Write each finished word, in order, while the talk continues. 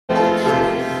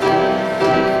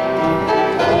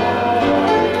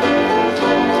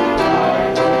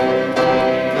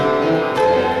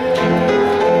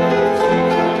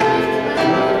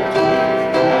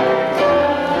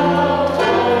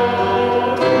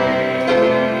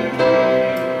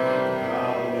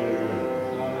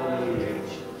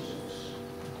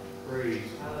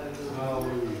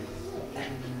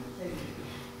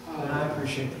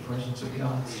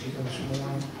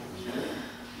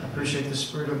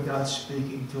of God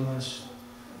speaking to us.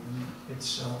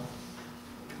 It's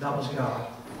that was God.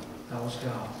 That was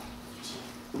God.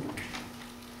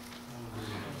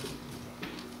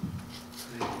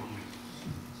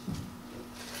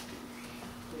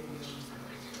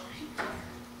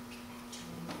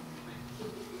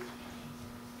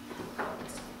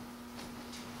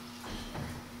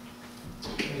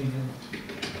 Amen.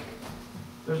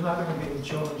 There's not going to be any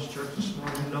children's church this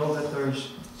morning. I know that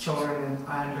there's children, and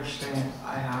I understand.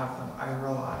 I have them. I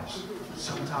realize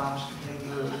sometimes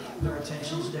their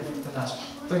attention is different than us.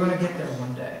 They're going to get there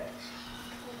one day.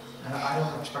 And I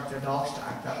don't expect their dogs to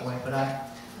act that way, but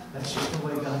that's just the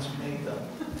way God's made them.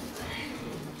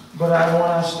 But I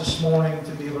want us this morning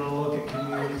to be able to look at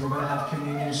communion. We're going to have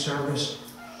communion service.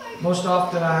 Most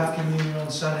often I have communion on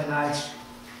Sunday nights,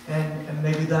 and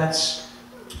maybe that's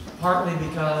partly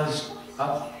because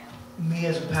of me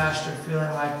as a pastor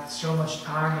feeling like so much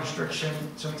time restriction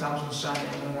sometimes on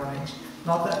Sunday mornings.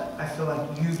 Not that I feel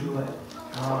like you do it,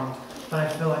 but I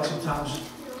feel like sometimes,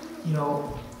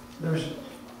 there's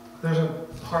a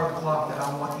part of the clock that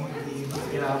I want you to be able to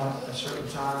get out at a certain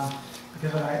time,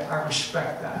 because I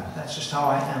respect that. That's just how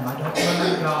I am. I don't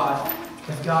limit God.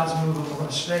 If God's moving, we're going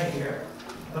to stay here.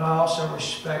 But I also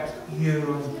respect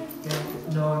you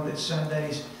and knowing that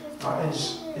Sundays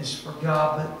is for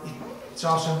God, but it's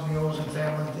also meals and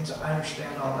family and things. I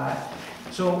understand all that.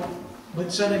 So,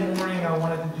 but Sunday morning I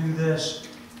wanted to do this,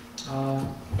 to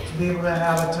be able to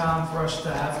have a time for us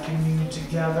to have communion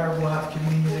together. We'll have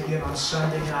communion again on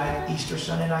Sunday night, Easter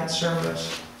Sunday night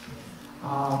service.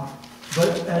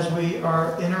 But as we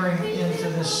are entering into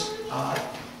this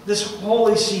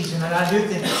holy season, and I do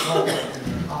think it's holy,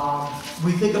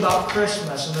 we think about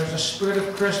Christmas, and there's a spirit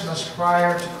of Christmas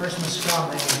prior to Christmas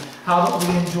coming, and how that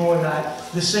we enjoy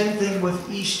that. The same thing with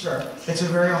Easter. It's a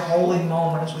very holy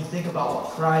moment as we think about what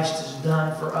Christ has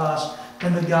done for us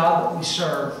and the God that we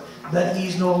serve. That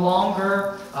He's no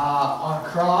longer on a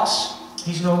cross.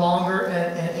 He's no longer in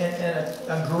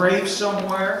a grave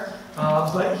somewhere,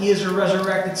 but He is a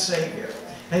resurrected Savior.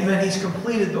 Amen. He's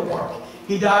completed the work.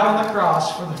 He died on the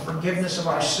cross for the forgiveness of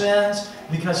our sins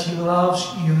because He loves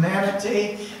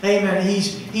humanity. Amen.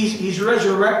 He's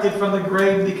resurrected from the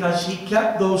grave because He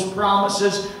kept those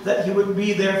promises that He would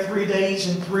be there 3 days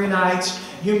and 3 nights.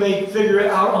 You may figure it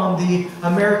out on the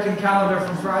American calendar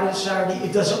from Friday to Saturday.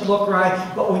 It doesn't look right,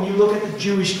 but when you look at the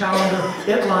Jewish calendar,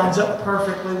 it lines up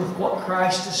perfectly with what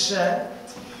Christ has said.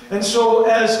 And so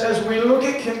as we look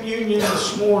at communion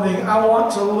this morning, I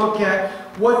want to look at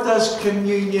what does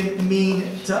communion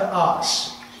mean to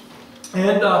us.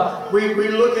 And we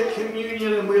look at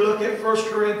communion, and we look at 1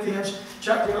 Corinthians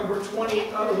chapter number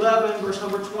 11, verse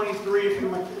number 23. If you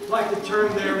would like to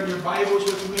turn there in your Bibles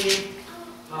with me.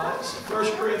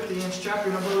 1 Corinthians chapter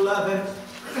number 11.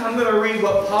 I'm going to read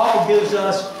what Paul gives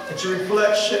us. It's a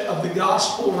reflection of the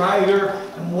gospel writer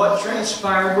and what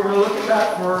transpired. We're going to look at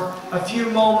that for a few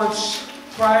moments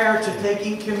prior to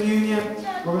taking communion.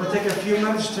 We're going to take a few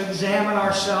minutes to examine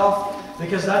ourselves,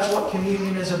 because that's what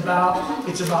communion is about.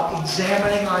 It's about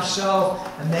examining ourselves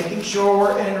and making sure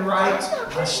we're in right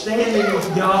standing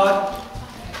with God.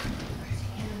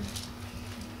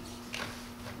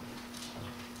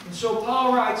 And so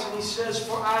Paul writes, and he says,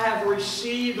 "For I have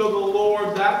received of the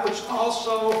Lord that which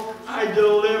also I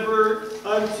delivered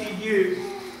unto you."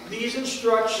 These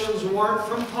instructions weren't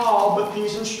from Paul, but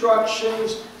these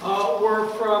instructions were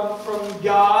from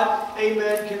God,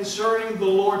 amen, concerning the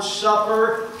Lord's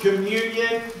Supper,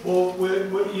 communion. Well,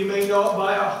 you may know it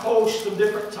by a host of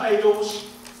different titles.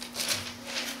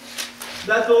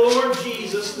 That the Lord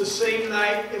Jesus, the same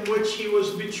night in which He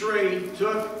was betrayed,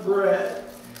 took bread.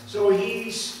 So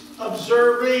He's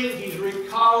observing, He's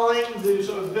recalling these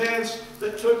events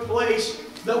that took place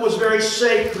that was very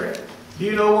sacred.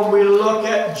 You know, when we look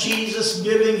at Jesus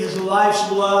giving His life's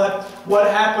blood, what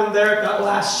happened there at that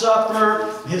Last Supper,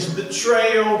 His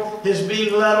betrayal, His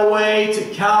being led away to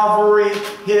Calvary,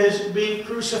 His being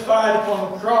crucified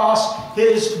upon the cross,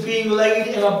 His being laid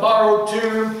in a borrowed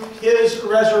tomb, His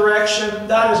resurrection,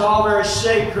 that is all very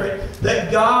sacred.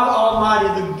 That God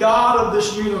Almighty, the God of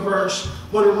this universe,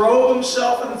 would robe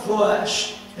Himself in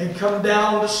flesh and come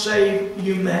down to save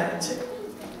humanity.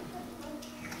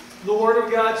 The Word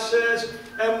of God says,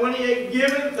 "And when He had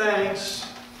given thanks,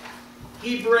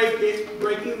 He brake it,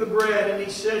 breaking the bread, and He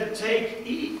said, 'Take,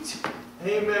 eat.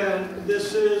 Amen.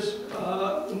 This is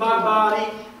my body,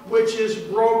 which is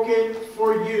broken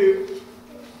for you.'"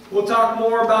 We'll talk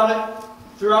more about it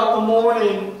throughout the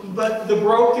morning, but the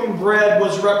broken bread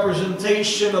was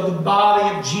representation of the body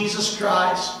of Jesus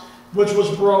Christ, which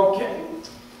was broken.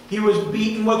 He was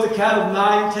beaten with a cat of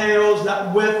nine tails,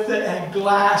 that whip that had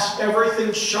glass,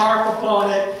 everything sharp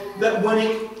upon it, that when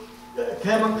he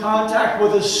came in contact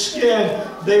with his skin,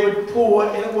 they would pull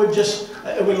it and it would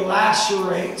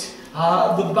lacerate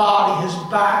the body, his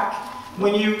back.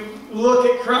 When you look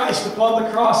at Christ upon the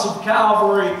cross of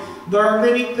Calvary, there are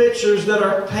many pictures that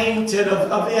are painted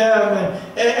of Him,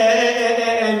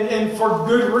 and for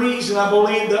good reason. I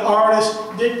believe the artist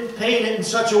didn't paint it in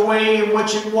such a way in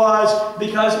which it was,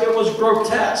 because it was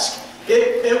grotesque.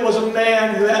 It was a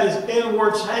man who had his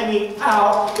inwards hanging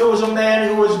out. It was a man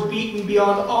who was beaten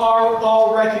beyond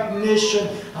all recognition.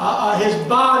 His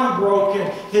body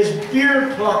broken, his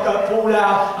beard pulled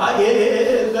out,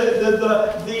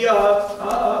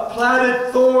 the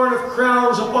plaited thorn of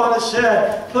crowns upon his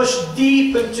head pushed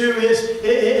deep into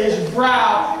his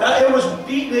brow. It was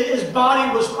beaten. His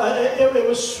body was it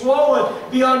was swollen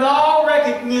beyond all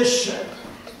recognition.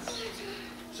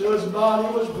 So his body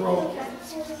was broken.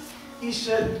 He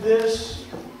said, this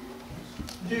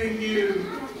do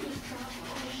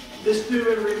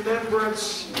in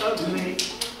remembrance of me.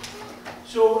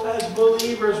 So as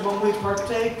believers, when we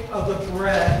partake of the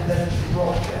bread that is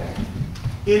broken,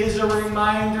 it is a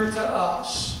reminder to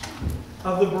us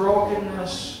of the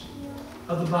brokenness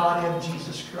of the body of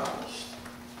Jesus Christ.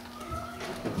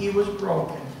 He was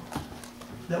broken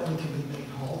that we can be made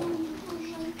whole.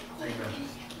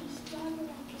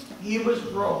 He was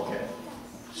broken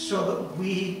so that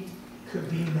we could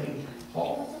be made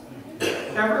whole.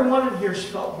 Everyone in here has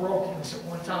felt brokenness at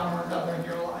one time or another in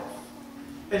your life.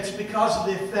 It's because of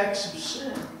the effects of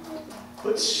sin.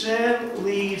 But sin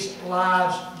leaves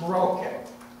lives broken.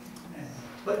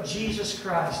 But Jesus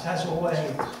Christ has a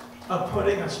way of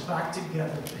putting us back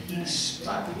together piece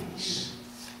by piece.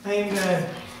 Amen.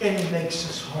 And He makes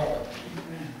us whole.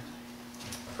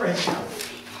 Praise God.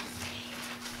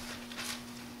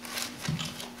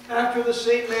 After the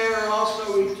same manner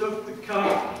also He took the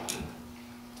cup.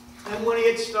 And when He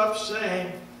had stopped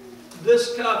saying,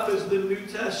 this cup is the New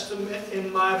Testament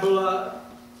in my blood.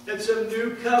 It's a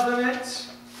new covenant.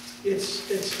 It's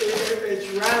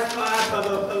ratified by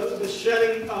the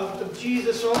shedding of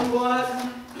Jesus' own blood.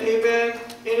 Amen.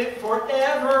 And it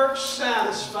forever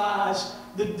satisfies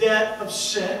the debt of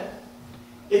sin.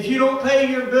 If you don't pay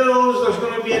your bills, there's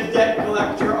going to be a debt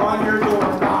collector on your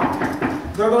doorknob.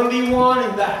 They're going to be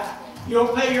wanting that. You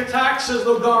don't pay your taxes,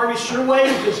 they'll garnish your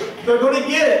wages. They're going to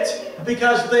get it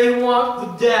because they want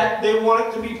the debt. They want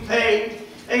it to be paid.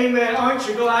 Amen. Aren't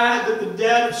you glad that the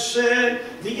debt of sin,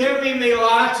 the enemy may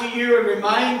lie to you and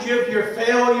remind you of your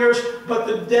failures, but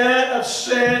the debt of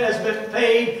sin has been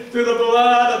paid through the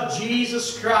blood of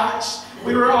Jesus Christ.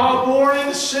 We were all born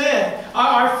into sin.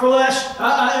 Our flesh,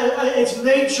 its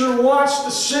nature wants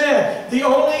to sin. The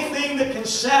only thing that can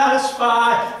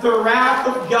satisfy the wrath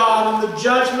of God and the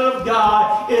judgment of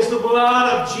God is the blood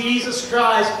of Jesus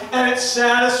Christ, and it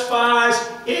satisfies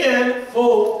in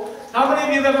full. How many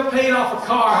of you have ever paid off a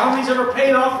car? How many's ever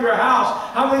paid off your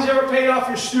house? How many's ever paid off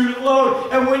your student loan?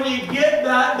 And when you get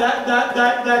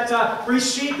that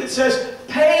receipt that says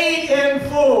paid in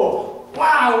full,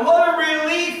 wow, what a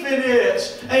relief it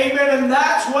is. Amen. And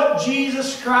that's what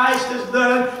Jesus Christ has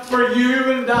done for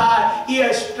you and I. He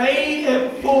has paid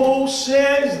in full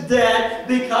sin's debt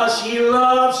because He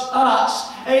loves us.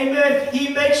 Amen. He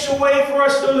makes a way for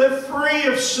us to live free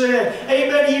of sin.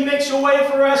 Amen. He makes a way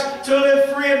for us to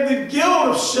live free of the guilt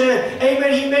of sin.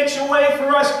 Amen. He makes a way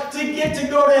for us to get to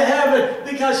go to heaven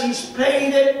because He's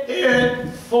paid it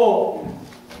in full.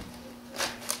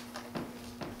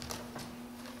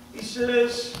 He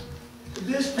says,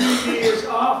 this do ye as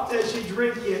oft as ye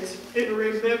drink it in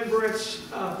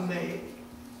remembrance of me.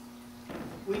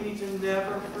 We need to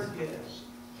never forget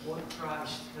what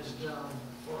Christ has done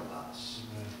for us.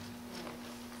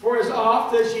 For as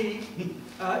oft as ye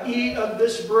eat of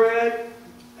this bread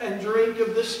and drink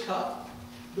of this cup,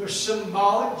 they're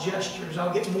symbolic gestures.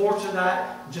 I'll get more to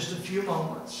that in just a few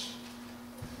moments.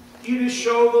 You to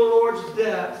show the Lord's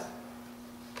death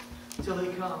till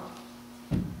He comes.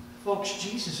 Folks,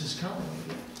 Jesus is coming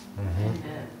again.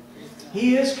 Amen.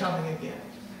 He is coming again.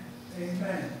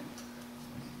 Amen.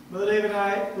 Brother David and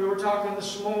I, we were talking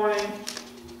this morning.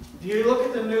 Do you look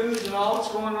at the news and all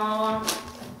that's going on?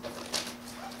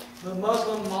 The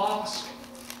Muslim mosque,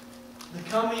 the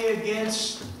coming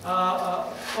against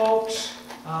folks,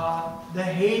 the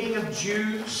hating of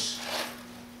Jews,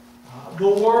 the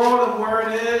world and where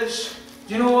it is.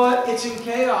 Do you know what? It's in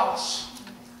chaos.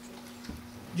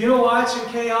 Do you know why it's in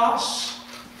chaos?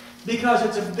 Because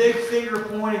it's a big finger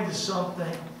pointing to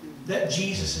something, that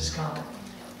Jesus is coming.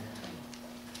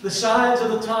 The signs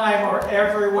of the time are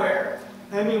everywhere.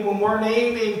 I mean, when we're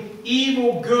naming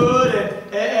evil good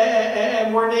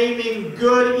and we're naming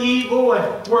good evil,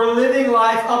 and we're living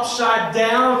life upside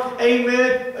down.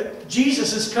 Amen.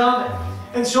 Jesus is coming.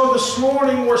 And so this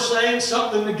morning we're saying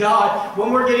something to God.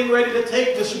 When we're getting ready to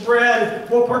take this bread,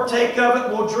 we'll partake of it,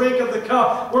 we'll drink of the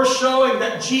cup. We're showing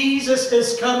that Jesus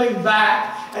is coming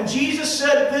back. And Jesus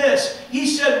said this. He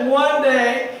said, one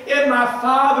day in my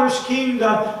Father's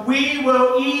kingdom, we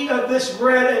will eat of this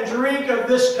bread and drink of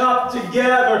this cup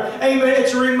together. Amen.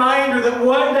 It's a reminder that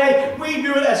one day we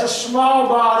do it as a small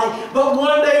body, but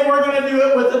one day we're going to do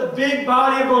it with a big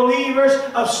body of believers,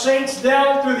 of saints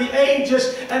down through the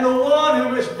ages, and the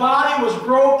one whose body was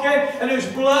broken and whose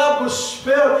blood was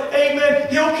spilled. Amen.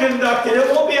 He'll conduct it.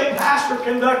 It won't be a pastor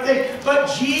conducting,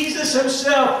 but Jesus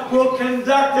Himself will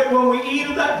conduct it when we eat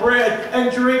of that bread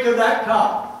and drink of that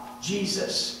cup.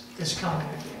 Jesus is coming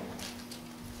again.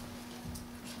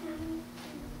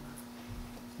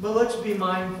 But let's be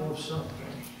mindful of something.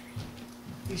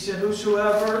 He said,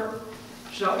 whosoever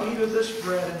shall eat of this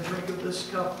bread and drink of this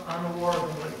cup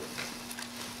unworthily.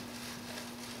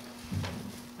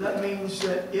 That means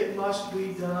that it must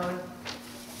be done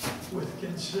with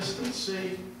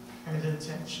consistency and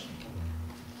intention.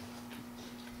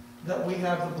 That we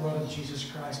have the blood of Jesus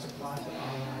Christ applied to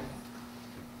our life.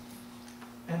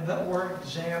 And that we're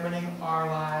examining our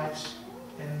lives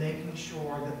and making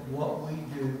sure that what we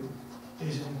do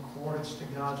is in accordance to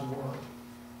God's Word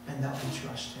and that we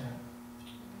trust Him.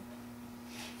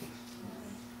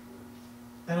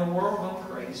 In a world gone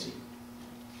crazy,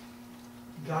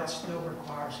 God still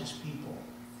requires His people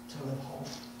to live holy.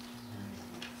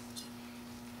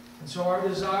 And so our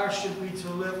desire should be to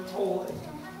live holy.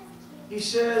 He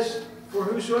says, for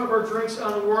whosoever drinks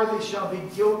unworthy shall be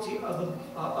guilty of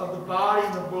the body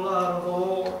and the blood of the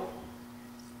Lord.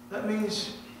 That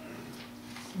means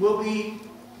we'll be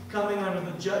coming under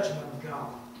the judgment of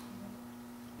God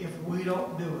if we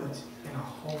don't do it in a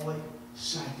holy,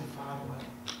 sanctified way.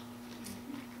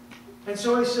 And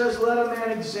so He says, let a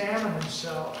man examine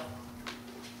himself.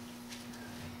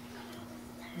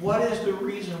 What is the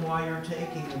reason why you're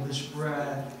taking of this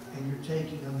bread and you're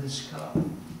taking of this cup?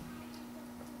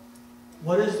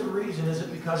 What is the reason? Is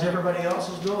it because everybody else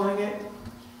is doing it?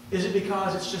 Is it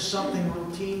because it's just something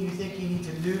routine you think you need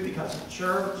to do because of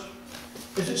church?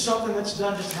 Is it something that's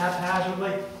done just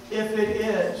haphazardly? If it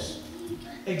is,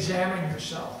 examine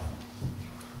yourself.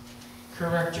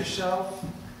 Correct yourself,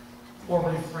 or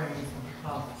refrain from the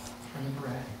cup and the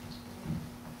bread.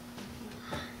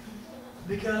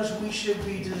 Because we should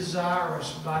be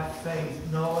desirous by faith,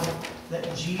 knowing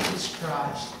that Jesus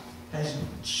Christ has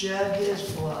shed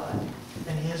His blood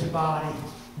and His body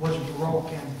was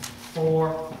broken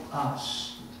for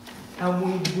us. And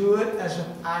we do it as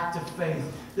an act of faith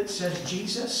that says,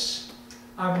 Jesus,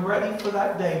 I'm ready for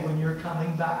that day when you're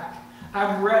coming back.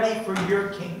 I'm ready for your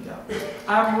kingdom.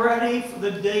 I'm ready for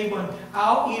the day when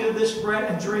I'll eat of this bread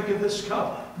and drink of this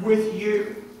cup with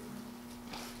you.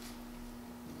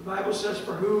 The Bible says,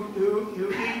 for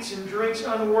who eats and drinks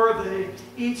unworthily,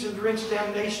 eats and drinks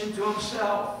damnation to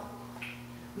himself,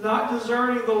 not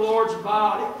discerning the Lord's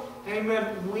body.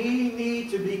 Amen. We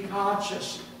need to be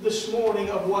conscious this morning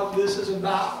of what this is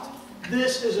about.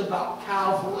 This is about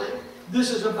Calvary.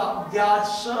 This is about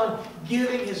God's Son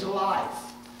giving His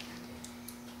life.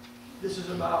 This is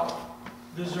about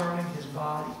discerning His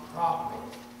body properly.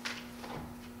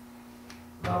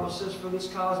 The Bible says, for this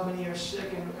cause many are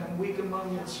sick and weak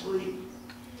among you and sleep.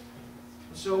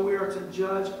 And so we are to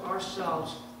judge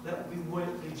ourselves that we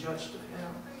wouldn't be judged of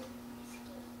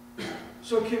Him.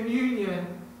 So communion,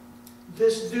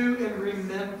 this do in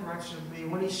remembrance of me.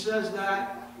 When He says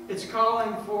that, it's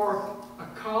calling for a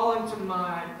calling to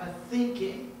mind, a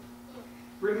thinking,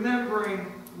 remembering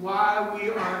why we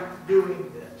are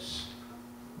doing this.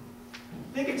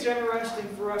 I think it's interesting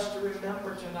for us to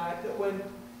remember tonight that when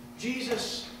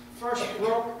Jesus first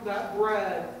broke that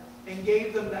bread and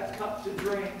gave them that cup to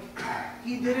drink,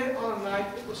 He did it on a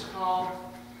night that was called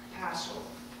Passover.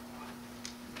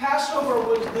 Passover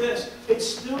was this. It's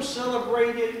still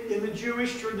celebrated in the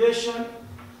Jewish tradition.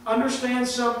 Understand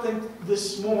something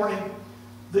this morning.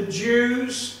 The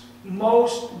Jews,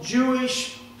 most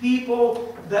Jewish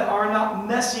people that are not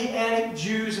Messianic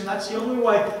Jews, and that's the only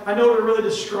way I know to really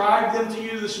describe them to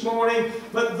you this morning,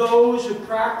 but those who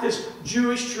practice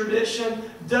Jewish tradition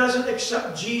doesn't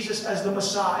accept Jesus as the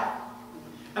Messiah.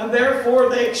 And therefore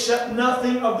they accept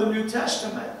nothing of the New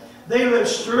Testament. They live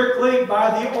strictly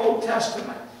by the Old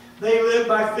Testament. They live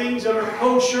by things that are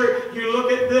kosher. You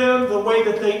look at them, the way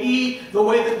that they eat, the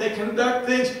way that they conduct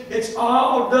things. It's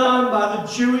all done by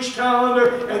the Jewish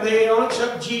calendar, and they don't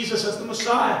accept Jesus as the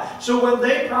Messiah. So when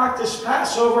they practice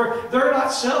Passover, they're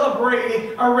not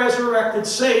celebrating a resurrected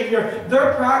Savior.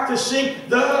 They're practicing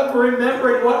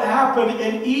remembering what happened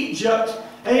in Egypt.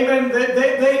 Amen.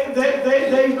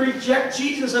 They reject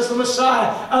Jesus as the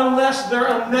Messiah unless they're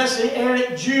a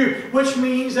Messianic Jew, which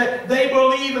means that they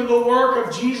believe in the work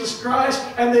of Jesus Christ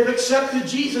and they've accepted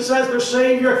Jesus as their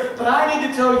Savior. But I need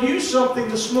to tell you something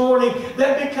this morning,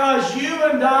 that because you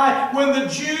and I, when the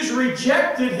Jews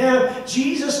rejected Him,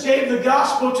 Jesus gave the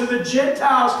gospel to the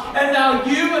Gentiles, and now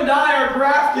you and I are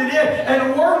grafted in,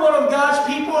 and we're one of God's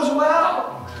people as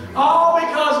well. All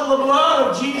because of the blood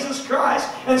of Jesus Christ.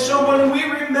 And so when we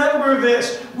remember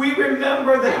this, we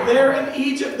remember that there in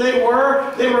Egypt they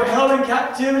were held in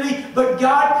captivity, but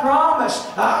God promised,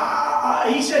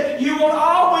 He said, you will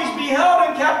always be held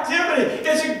in captivity.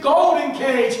 It's a golden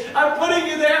cage. I'm putting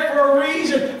you there for a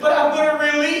reason, but I'm going to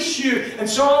release you. And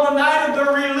so on the night of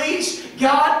their release,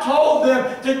 God told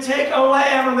them to take a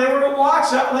lamb, and they were to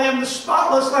watch that lamb, the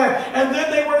spotless lamb, and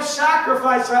then they were to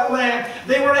sacrifice that lamb.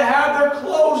 They were to have their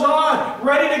clothes on,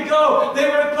 ready to go. They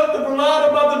were to put the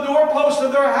blood above the doorpost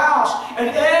of their house.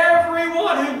 And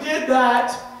everyone who did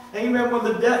that, amen, when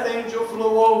the death angel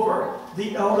flew over,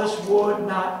 the eldest would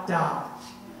not die.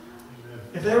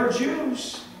 If they were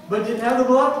Jews, but didn't have the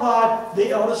blood applied, the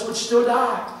eldest would still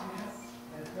die.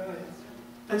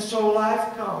 And so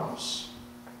life comes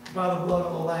by the blood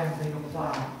of the Lamb being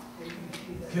applied.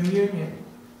 Communion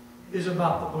is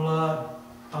about the blood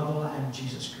of the Lamb,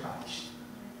 Jesus Christ.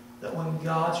 That when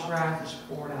God's wrath is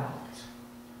poured out,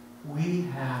 we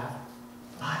have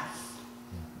life.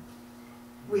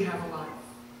 We have life.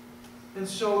 And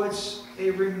so it's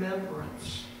a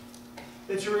remembrance.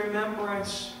 It's a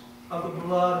remembrance of the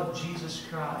blood of Jesus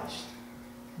Christ.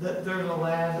 That there's a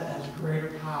Lamb that has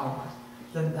greater power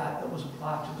than that was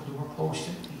applied to the doorpost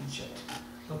in Egypt.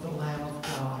 But the Lamb of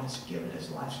God has given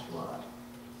His life's blood.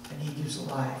 And He gives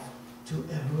life to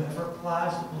whoever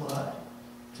applies the blood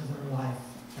to their life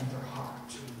and their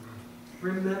heart.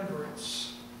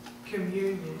 Remembrance.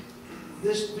 Communion.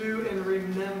 This do in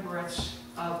remembrance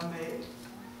of me.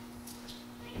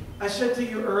 I said to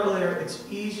you earlier, it's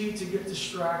easy to get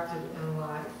distracted in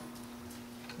life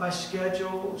by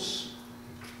schedules,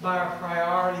 by our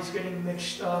priorities getting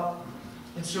mixed up.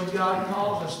 And so God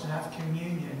calls us to have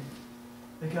communion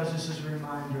because this is a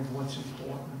reminder of what's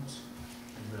important.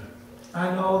 Amen.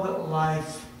 I know that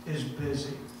life is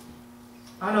busy.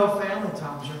 I know family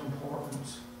times are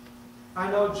important.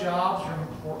 I know jobs are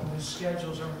important and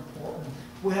schedules are important.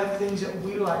 We have things that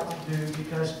we like to do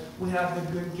because we have the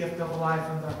good gift of life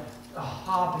and the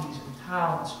hobbies and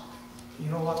talents. You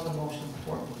know what? The most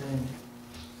important thing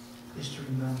is to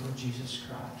remember Jesus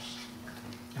Christ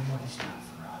and what He's done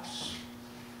for us.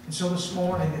 And so this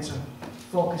morning it's a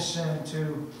focus in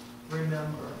to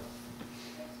remember.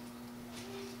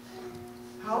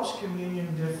 How's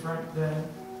communion different than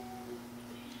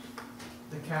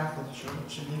the Catholic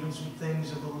Church and even some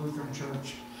things of the Lutheran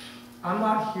Church? I'm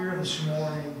not here this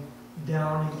morning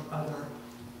downing other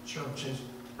churches.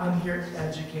 I'm here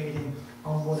educating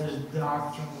on what is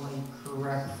doctrinally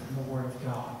correct from the Word of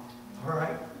God. All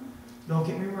right? Don't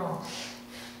get me wrong.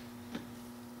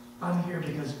 I'm here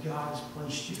because God has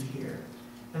placed you here.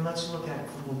 And let's look at it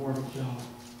from the Word of God.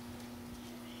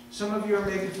 Some of you are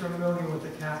maybe familiar with the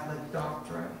Catholic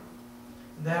doctrine.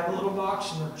 They have a little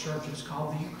box in their church. It's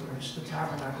called the Eucharist, the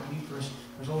Tabernacle Eucharist.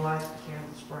 There's a light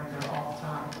candles burning there all the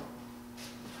time.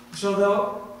 So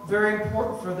they'll, very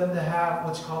important for them to have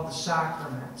what's called the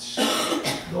sacraments.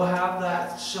 They'll have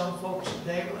that, some folks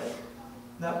daily.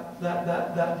 That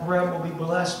bread will be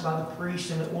blessed by the priest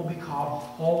and it will be called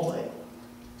holy.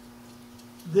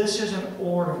 This is an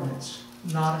ornament,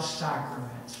 not a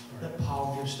sacrament that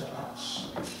Paul gives to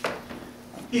us.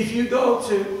 If you go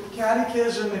to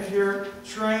catechism, if you're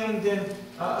trained in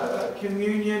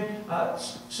communion,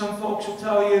 some folks will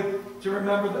tell you to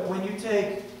remember that when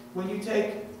you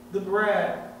take the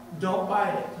bread, don't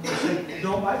bite it. They say,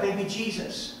 don't bite baby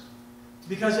Jesus.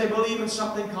 Because they believe in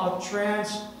something called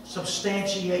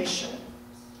transubstantiation.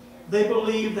 They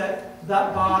believe that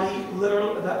that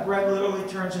bread literally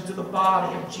turns into the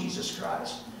body of Jesus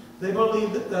Christ. They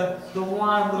believe that the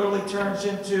wine literally turns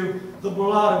into the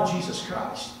blood of Jesus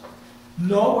Christ.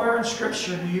 Nowhere in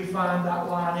Scripture do you find that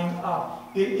lining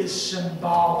up. It is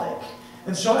symbolic.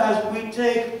 And so as we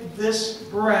take this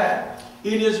bread,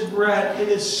 it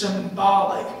is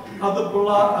symbolic of the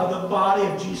blood of the body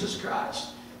of Jesus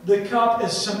Christ. The cup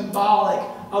is symbolic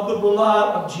of the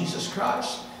blood of Jesus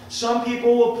Christ. Some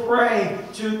people will pray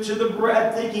to the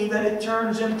bread thinking that it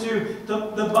turns into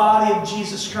the body of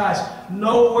Jesus Christ.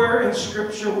 Nowhere in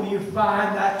Scripture will you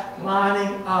find that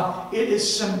lining up. It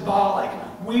is symbolic.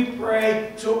 We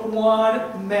pray to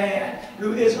one man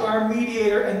who is our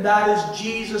mediator, and that is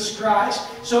Jesus Christ.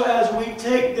 So as we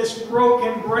take this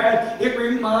broken bread, it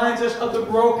reminds us of the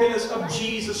brokenness of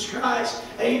Jesus Christ.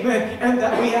 Amen. And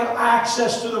that we have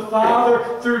access to the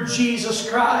Father through Jesus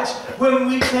Christ. When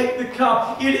we take the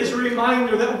cup, it is a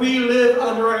reminder that we live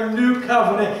under a new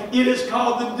covenant. It is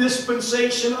called the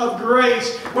dispensation of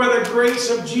grace, where the grace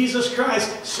of Jesus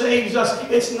Christ saves us.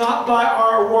 It's not by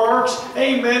our works,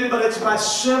 amen, but it's by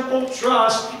simple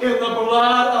trust in the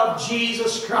blood of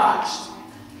Jesus Christ.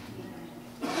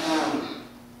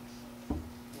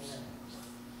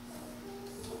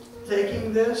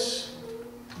 Taking this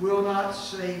will not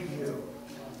save you,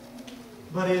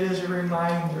 but it is a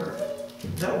reminder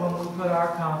that when we put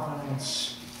our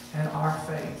confidence and our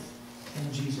faith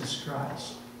in Jesus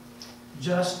Christ,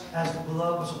 just as the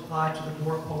blood was applied to the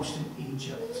doorpost in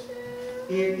Egypt,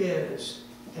 it is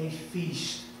a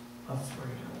feast of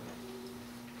freedom.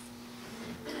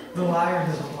 The liar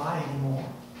doesn't lie anymore.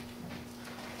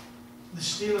 The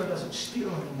stealer doesn't steal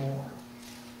anymore.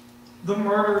 The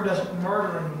murderer doesn't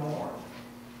murder anymore.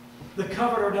 The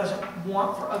coveter doesn't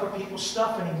want for other people's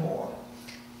stuff anymore.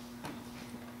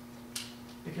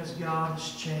 Because God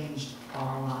has changed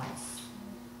our life.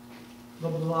 The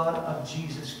blood of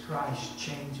Jesus Christ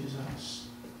changes us.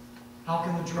 How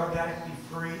can the drug addict be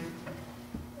free?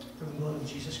 Through the blood of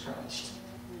Jesus Christ.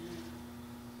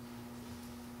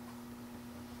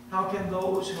 How can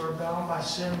those who are bound by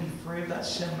sin be free of that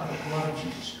sin by the blood of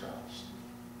Jesus Christ?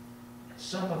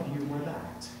 Some of you were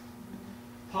that.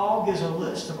 Paul gives a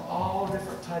list of all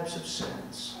different types of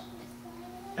sins.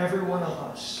 Every one of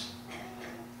us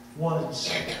was a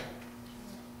sinner.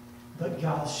 But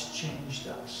God's changed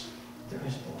us through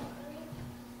His blood.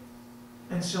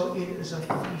 And so it is a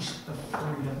feast of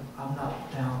freedom. I'm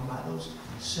not bound by those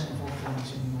sinful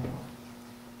things anymore.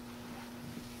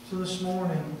 So this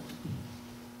morning,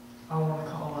 I want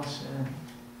to call us in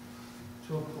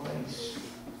to a place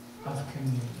of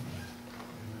communion.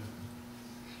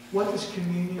 What does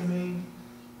communion mean?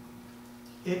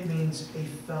 It means a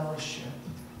fellowship.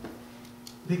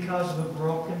 Because of the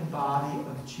broken body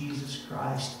of Jesus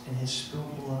Christ and His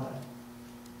spilled blood,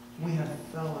 we have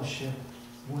fellowship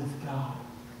with God.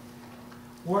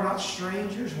 We're not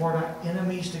strangers, we're not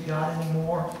enemies to God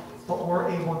anymore, but we're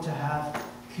able to have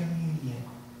communion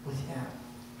with Him.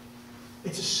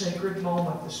 It's a sacred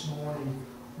moment this morning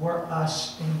where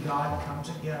us and God come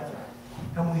together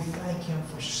and we thank Him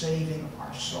for saving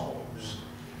our souls.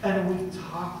 And we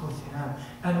talk with Him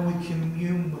and we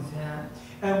commune with Him.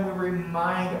 And we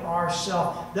remind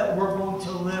ourselves that we're going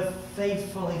to live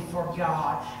faithfully for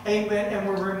God. Amen. And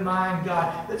we remind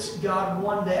God that, God,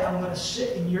 one day I'm going to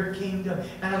sit in your kingdom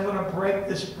and I'm going to break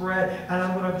this bread and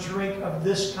I'm going to drink of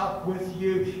this cup with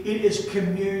you. It is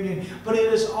communion, but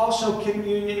it is also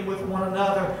communion with one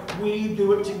another. We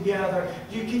do it together.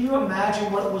 Can you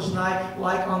imagine what it was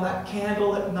like on that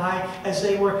candlelit night as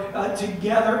they were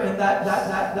together in that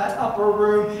upper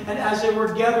room, and as they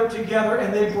were gathered together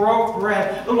and they broke bread?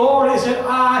 The Lord is it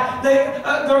I. There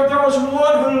was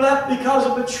one who left because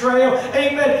of betrayal.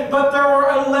 Amen. But there were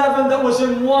 11 that was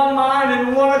in one mind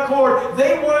and one accord.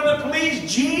 They wanted to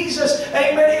please Jesus.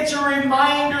 Amen. It's a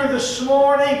reminder this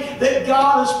morning that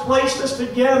God has placed us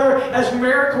together as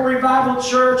Miracle Revival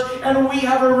Church, and we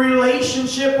have a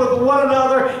relationship with one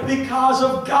another because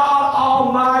of God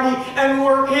Almighty, and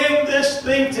we're in this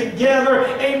thing together.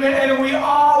 Amen. And we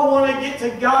all want to get to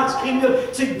God's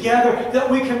kingdom together, that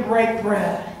we can break bread.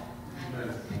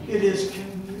 Amen. It is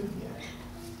communion.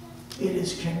 It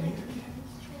is communion.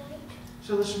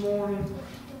 So this morning,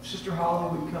 Sister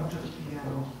Holly would come to the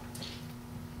piano.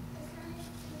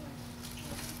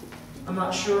 I'm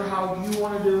not sure how you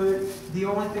want to do it. The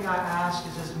only thing I ask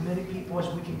is as many people as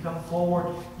we can come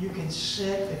forward. You can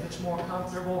sit if it's more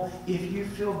comfortable. If you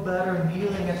feel better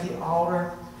kneeling at the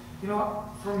altar. You know,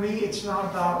 for me, it's not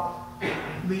about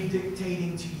me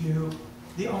dictating to you.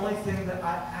 The only thing that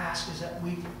I ask is that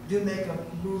we do make a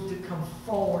move to come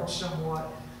forward somewhat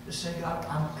to say, God,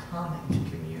 I'm coming to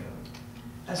commune.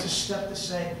 As a step to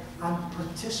say, I'm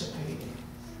participating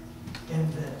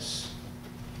in this.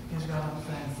 Because God, I'm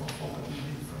thankful for what you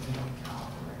did for me on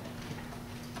Calvary.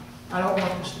 I don't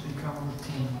want this to become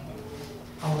routine.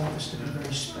 I want this to be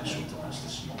very special to us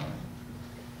this morning.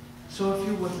 So if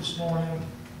you would this morning,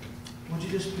 would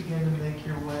you just begin to make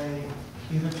your way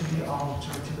either to the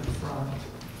altar or to the front?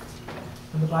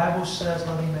 And the Bible says,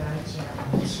 let a man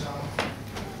examine himself.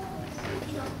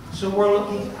 So we're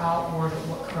looking outward at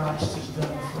what Christ has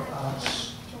done for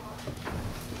us.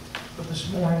 But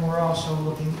this morning we're also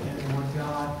looking inward.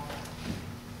 God,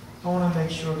 I want to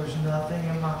make sure there's nothing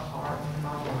in my heart and in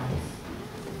my life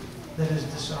that is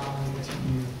dishonoring to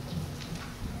you.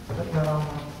 But God, I want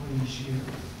to please you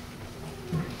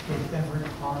with every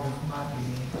part of my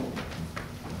being.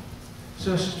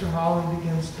 So Sister Holly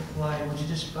begins to play. Would you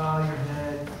just bow your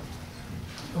head?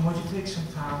 And would you take some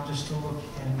time just to look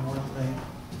inwardly?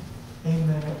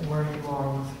 Amen. At where you are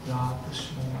with God this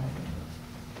morning.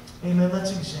 Amen.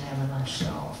 Let's examine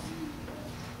ourselves.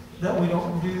 That we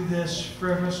don't do this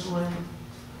frivolously,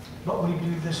 but we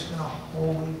do this in a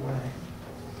holy way.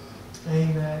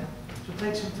 Amen. So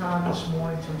take some time this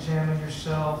morning to examine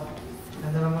yourself.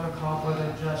 And then I'm going to call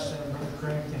Brother Justin and Brother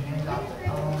Craig to hand out the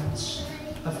elements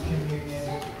of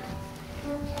communion.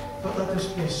 But let this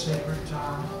be a sacred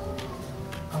time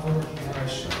of looking at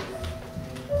ourselves.